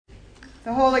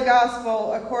The Holy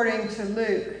Gospel according to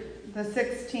Luke, the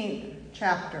 16th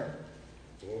chapter.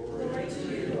 Glory to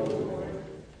you, O Lord.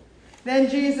 Then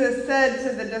Jesus said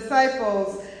to the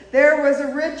disciples, "There was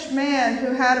a rich man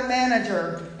who had a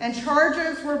manager, and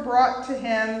charges were brought to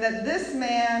him that this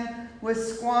man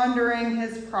was squandering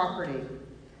his property.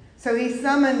 So he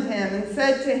summoned him and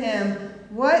said to him,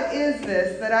 'What is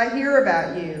this that I hear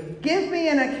about you? Give me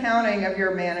an accounting of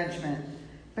your management,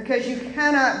 because you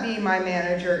cannot be my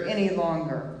manager any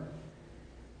longer.'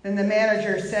 Then the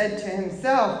manager said to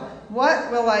himself,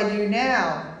 'What will I do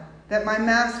now that my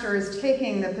master is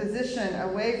taking the position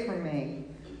away from me?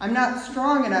 I'm not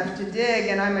strong enough to dig,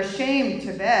 and I'm ashamed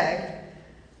to beg.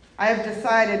 I have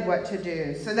decided what to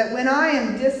do, so that when I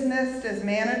am dismissed as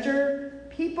manager,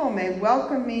 people may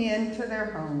welcome me into their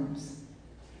homes.'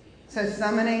 So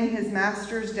summoning his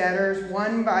master's debtors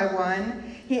one by one,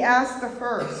 he asked the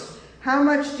first, 'How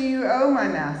much do you owe my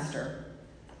master?'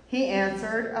 He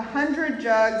answered, 100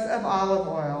 jugs of olive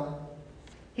oil.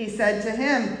 He said to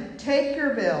him, 'Take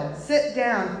your bill, sit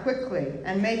down quickly,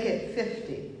 and make it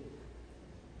 50.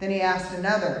 Then he asked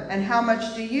another, 'And how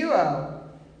much do you owe?'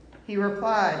 He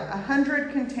replied,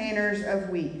 100 containers of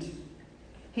wheat.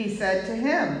 He said to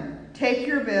him, 'Take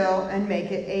your bill and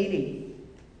make it 80.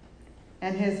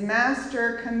 And his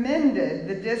master commended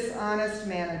the dishonest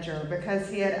manager because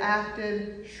he had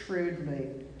acted shrewdly.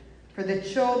 For the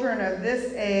children of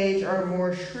this age are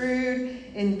more shrewd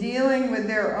in dealing with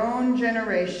their own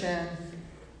generation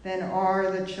than are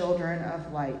the children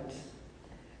of light.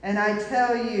 And I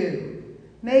tell you,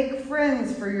 make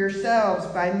friends for yourselves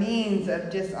by means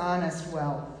of dishonest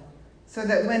wealth, so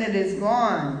that when it is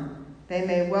gone, they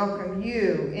may welcome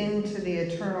you into the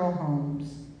eternal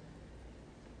homes.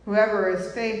 Whoever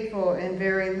is faithful in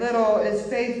very little is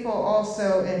faithful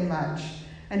also in much.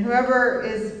 And whoever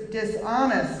is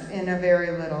dishonest in a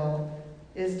very little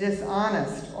is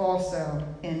dishonest also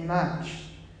in much.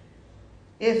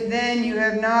 If then you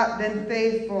have not been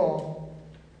faithful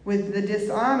with the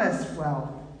dishonest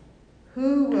wealth,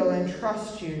 who will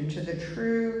entrust to you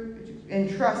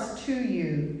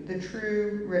the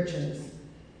true riches?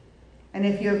 And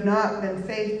if you have not been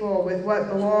faithful with what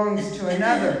belongs to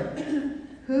another,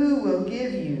 who will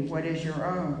give you what is your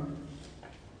own?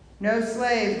 No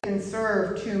slave can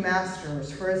serve two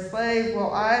masters, for a slave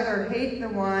will either hate the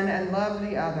one and love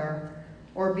the other,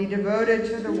 or be devoted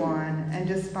to the one and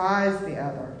despise the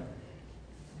other.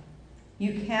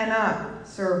 You cannot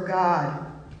serve God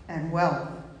and wealth."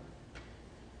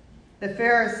 The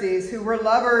Pharisees, who were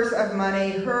lovers of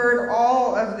money, heard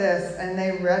all of this, and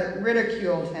they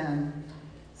ridiculed him.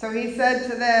 So he said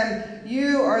to them,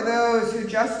 "You are those who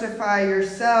justify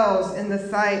yourselves in the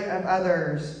sight of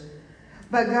others.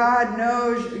 But God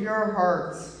knows your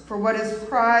hearts, for what is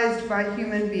prized by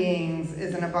human beings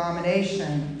is an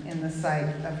abomination in the sight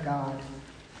of God."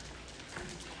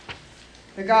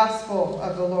 The Gospel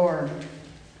of the Lord.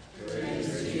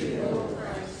 Praise to you, O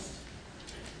Christ.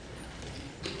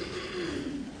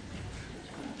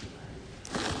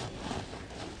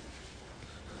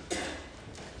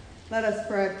 Let us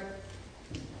pray.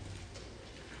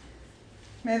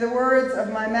 May the words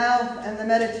of my mouth and the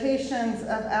meditations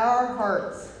of our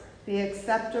hearts be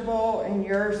acceptable in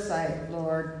your sight,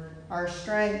 Lord, our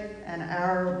strength and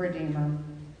our Redeemer.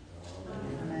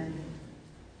 Amen.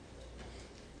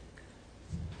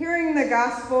 Hearing the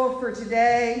gospel for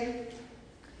today,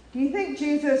 do you think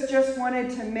Jesus just wanted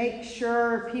to make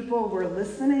sure people were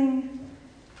listening?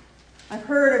 I've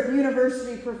heard of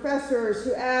university professors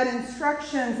who add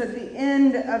instructions at the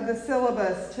end of the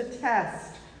syllabus to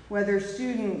test whether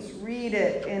students read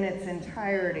it in its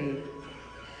entirety.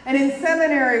 And in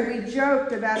seminary, we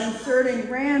joked about inserting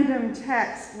random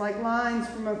text like lines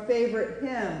from a favorite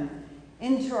hymn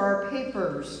into our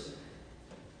papers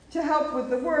to help with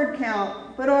the word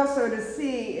count, but also to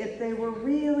see if they were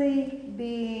really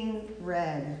being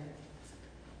read.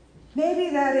 Maybe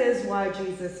that is why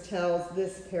Jesus tells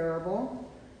this parable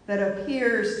that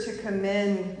appears to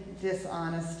commend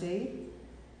dishonesty.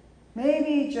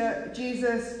 Maybe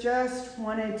Jesus just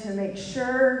wanted to make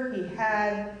sure he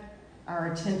had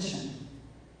our attention.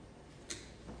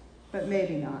 But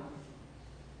maybe not.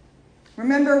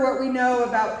 Remember what we know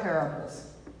about parables.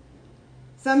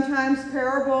 Sometimes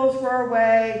parables were a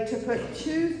way to put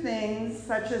two things,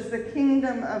 such as the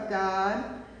kingdom of God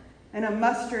and a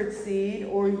mustard seed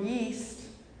or yeast,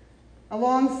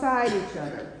 alongside each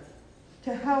other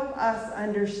to help us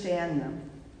understand them.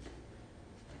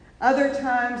 Other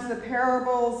times, the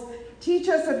parables teach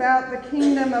us about the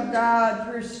kingdom of God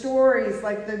through stories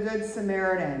like the Good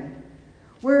Samaritan,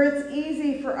 where it's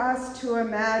easy for us to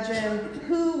imagine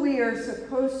who we are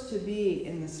supposed to be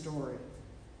in the story.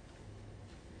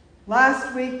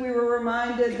 Last week we were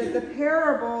reminded that the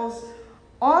parables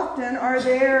often are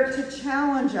there to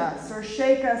challenge us or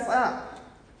shake us up.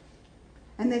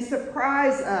 And they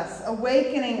surprise us,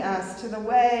 awakening us to the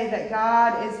way that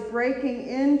God is breaking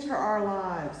into our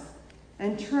lives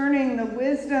and turning the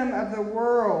wisdom of the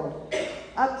world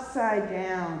upside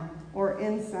down or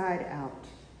inside out.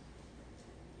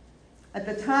 At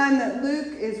the time that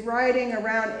Luke is writing,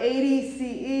 around 80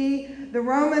 CE, the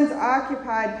Romans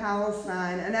occupied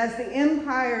Palestine, and as the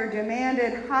empire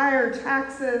demanded higher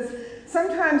taxes,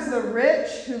 sometimes the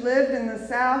rich who lived in the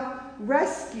south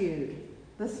rescued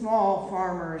the small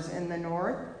farmers in the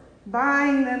north,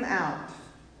 buying them out.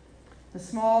 The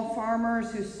small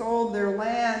farmers who sold their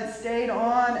land stayed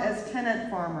on as tenant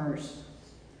farmers,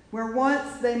 where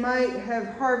once they might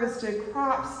have harvested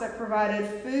crops that provided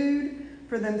food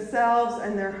for themselves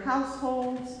and their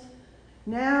households,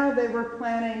 now they were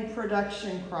planting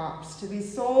production crops to be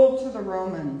sold to the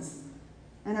Romans,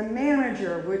 and a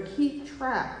manager would keep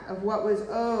track of what was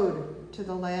owed to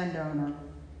the landowner.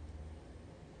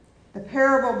 The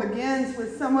parable begins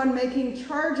with someone making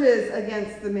charges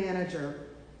against the manager.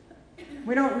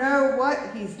 We don't know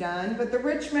what he's done, but the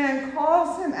rich man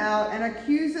calls him out and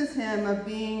accuses him of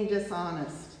being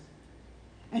dishonest.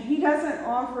 And he doesn't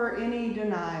offer any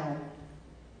denial.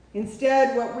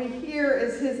 Instead, what we hear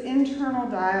is his internal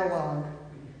dialogue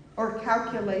or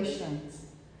calculations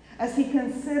as he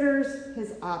considers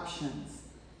his options.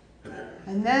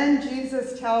 And then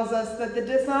Jesus tells us that the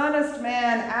dishonest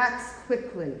man acts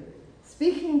quickly,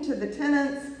 speaking to the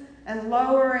tenants and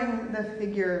lowering the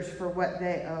figures for what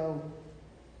they owe.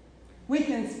 We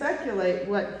can speculate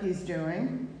what he's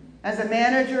doing. As a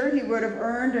manager, he would have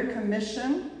earned a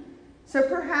commission, so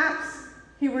perhaps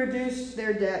he reduced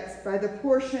their debts by the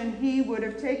portion he would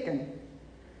have taken.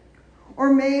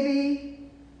 Or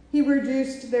maybe he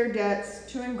reduced their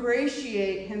debts to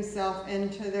ingratiate himself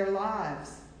into their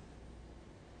lives.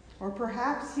 Or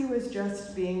perhaps he was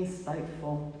just being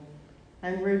spiteful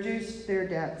and reduced their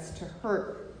debts to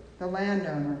hurt the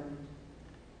landowner.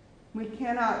 We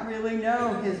cannot really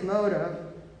know his motive,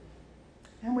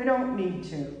 and we don't need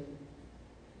to.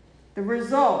 The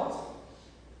result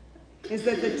is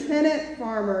that the tenant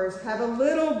farmers have a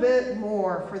little bit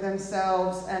more for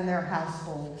themselves and their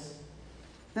households.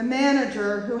 The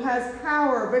manager, who has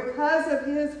power because of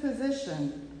his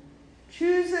position,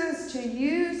 chooses to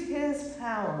use his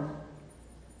power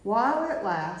while it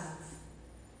lasts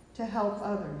to help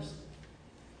others.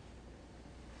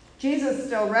 Jesus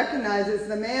still recognizes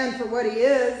the man for what he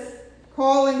is,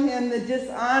 calling him the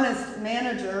dishonest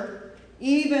manager,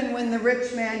 even when the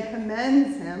rich man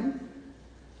commends him.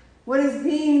 What is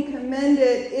being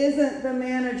commended isn't the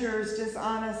manager's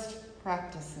dishonest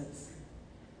practices,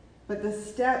 but the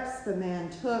steps the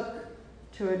man took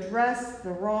to address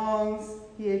the wrongs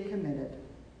he had committed.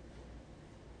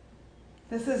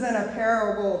 This isn't a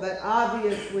parable that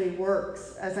obviously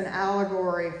works as an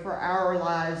allegory for our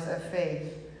lives of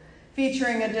faith,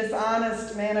 featuring a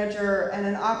dishonest manager and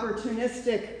an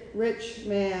opportunistic rich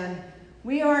man.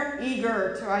 We aren't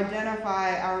eager to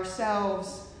identify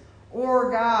ourselves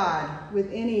or God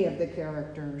with any of the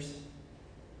characters.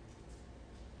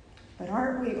 But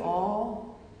aren't we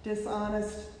all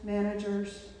dishonest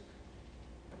managers?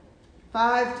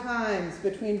 5 times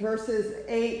between verses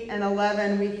 8 and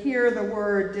 11, we hear the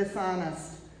word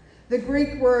dishonest. The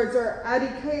Greek words are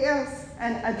adikeos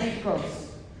and adikos,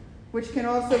 which can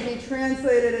also be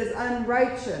translated as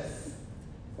unrighteous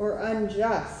or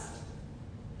unjust.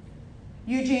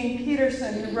 Eugene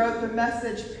Peterson, who wrote the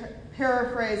Message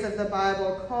paraphrase of the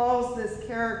Bible, calls this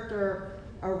character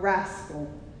a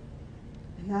rascal.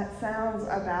 And that sounds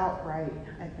about right,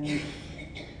 I think.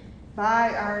 By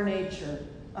our nature,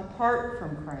 apart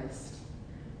from Christ,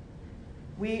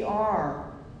 we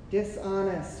are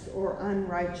dishonest or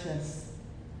unrighteous,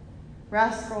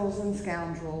 rascals and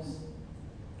scoundrels,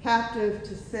 captive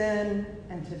to sin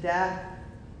and to death,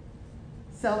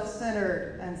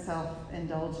 self-centered and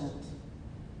self-indulgent.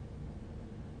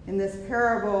 In this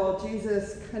parable,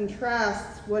 Jesus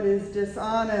contrasts what is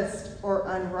dishonest or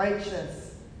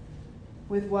unrighteous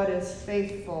with what is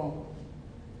faithful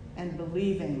and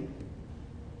believing.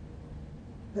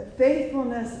 But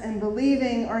faithfulness and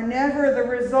believing are never the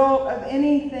result of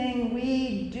anything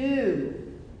we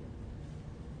do.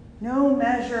 No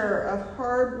measure of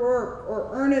hard work or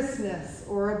earnestness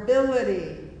or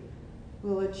ability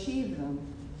will achieve them.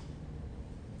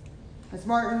 As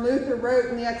Martin Luther wrote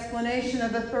in the explanation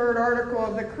of the 3rd article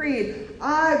of the Creed,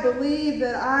 I believe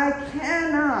that I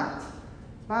cannot,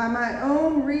 by my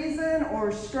own reason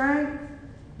or strength,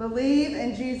 believe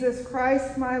in Jesus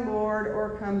Christ my Lord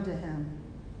or come to him.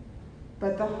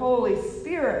 but the Holy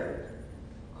Spirit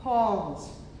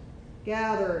calls,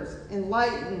 gathers,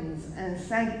 enlightens, and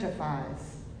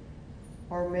sanctifies,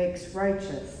 or makes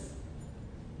righteous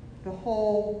the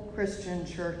whole Christian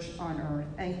church on earth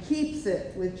and keeps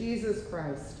it with Jesus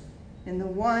Christ in the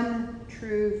one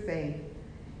true faith.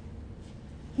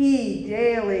 He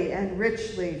daily and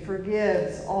richly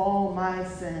forgives all my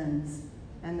sins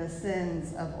and the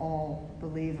sins of all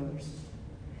believers.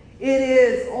 It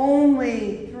is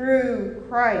only through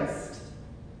Christ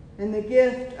and the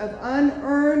gift of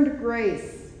unearned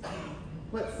grace,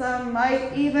 what some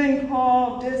might even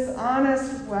call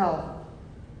dishonest wealth,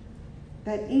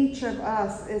 that each of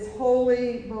us is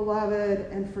wholly beloved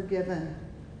and forgiven.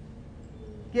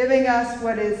 Giving us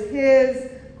what is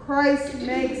his, Christ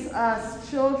makes us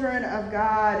children of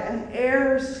God and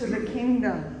heirs to the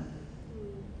kingdom.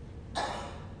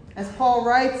 As Paul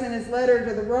writes in his letter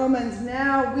to the Romans,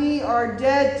 now we are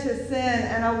dead to sin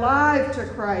and alive to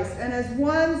Christ. And as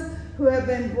ones who have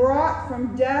been brought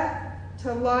from death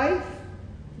to life,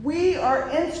 we are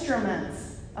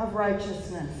instruments of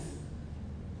righteousness.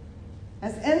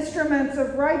 As instruments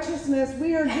of righteousness,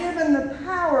 we are given the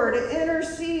power to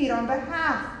intercede on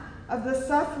behalf of the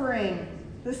suffering,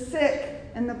 the sick,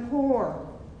 and the poor.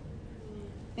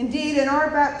 Indeed, in our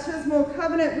baptismal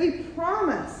covenant, we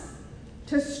promise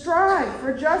to strive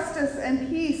for justice and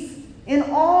peace in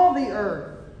all the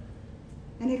earth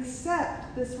and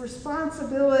accept this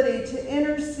responsibility to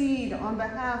intercede on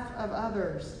behalf of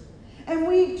others. And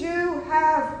we do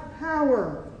have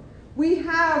power. We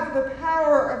have the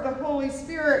power of the Holy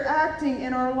Spirit acting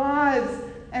in our lives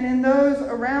and in those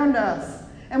around us.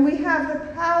 And we have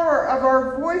the power of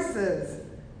our voices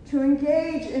to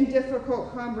engage in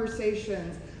difficult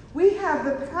conversations. We have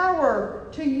the power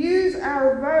to use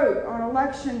our vote on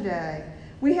Election Day.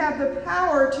 We have the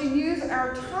power to use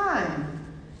our time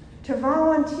to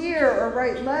volunteer or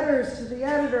write letters to the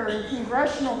editor and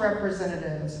congressional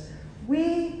representatives.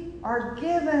 We are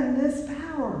given this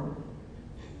power.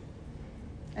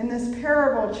 And this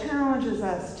parable challenges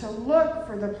us to look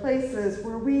for the places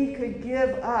where we could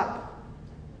give up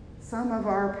some of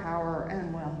our power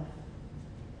and wealth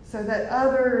so that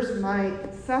others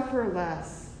might suffer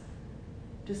less,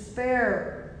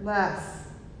 despair less,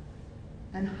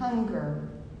 and hunger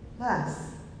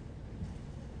less.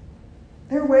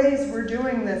 There are ways we're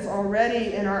doing this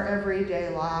already in our everyday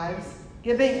lives,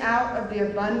 giving out of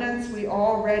the abundance we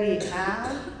already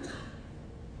have.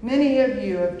 Many of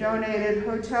you have donated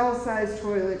hotel-sized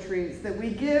toiletries that we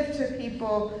give to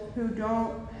people who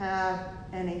don't have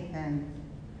anything.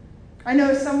 I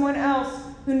know someone else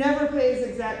who never pays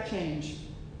exact change.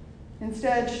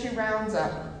 Instead, she rounds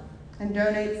up and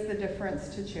donates the difference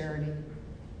to charity.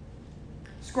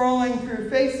 Scrolling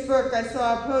through Facebook, I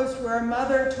saw a post where a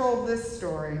mother told this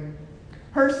story.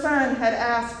 Her son had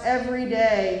asked every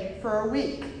day for a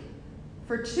week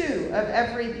for 2 of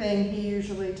everything he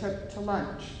usually took to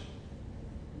lunch.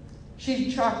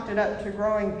 She chalked it up to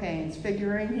growing pains,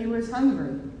 figuring he was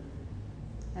hungry.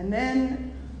 And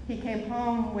then he came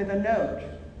home with a note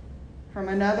from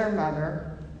another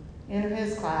mother in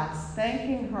his class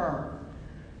thanking her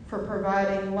for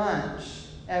providing lunch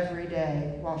every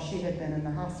day while she had been in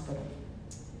the hospital.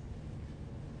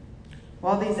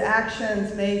 While these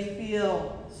actions may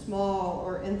feel small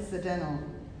or incidental,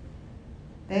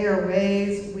 they are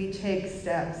ways we take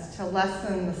steps to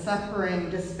lessen the suffering,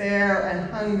 despair,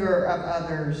 and hunger of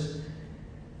others.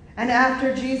 And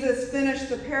after Jesus finished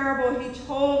the parable, he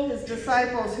told his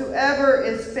disciples, whoever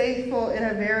is faithful in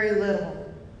a very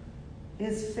little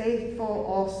is faithful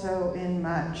also in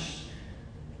much.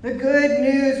 The good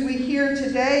news we hear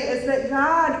today is that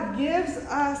God gives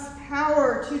us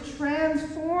power to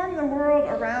transform the world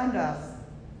around us,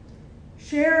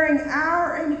 sharing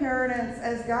our inheritance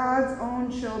as God's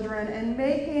own children and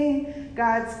making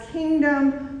God's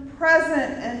kingdom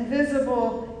present and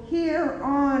visible here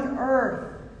on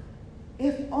earth,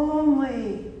 if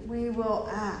only we will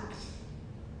act.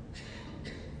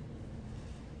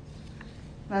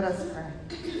 Let us pray.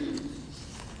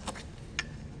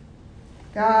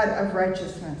 God of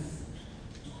righteousness,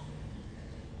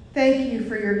 thank you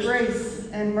for your grace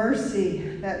and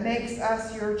mercy that makes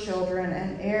us your children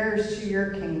and heirs to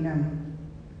your kingdom.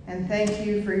 And thank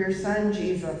you for your Son,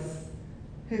 Jesus,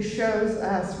 who shows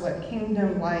us what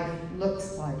kingdom life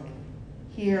looks like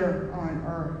here on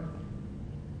earth.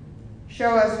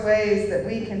 Show us ways that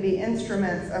we can be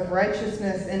instruments of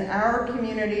righteousness in our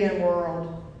community and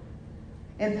world.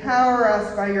 Empower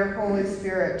us by your Holy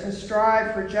Spirit to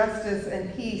strive for justice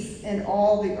and peace in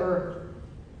all the earth.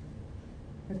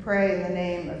 We pray in the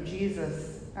name of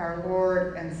Jesus, our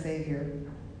Lord and Savior.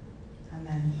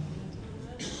 Amen.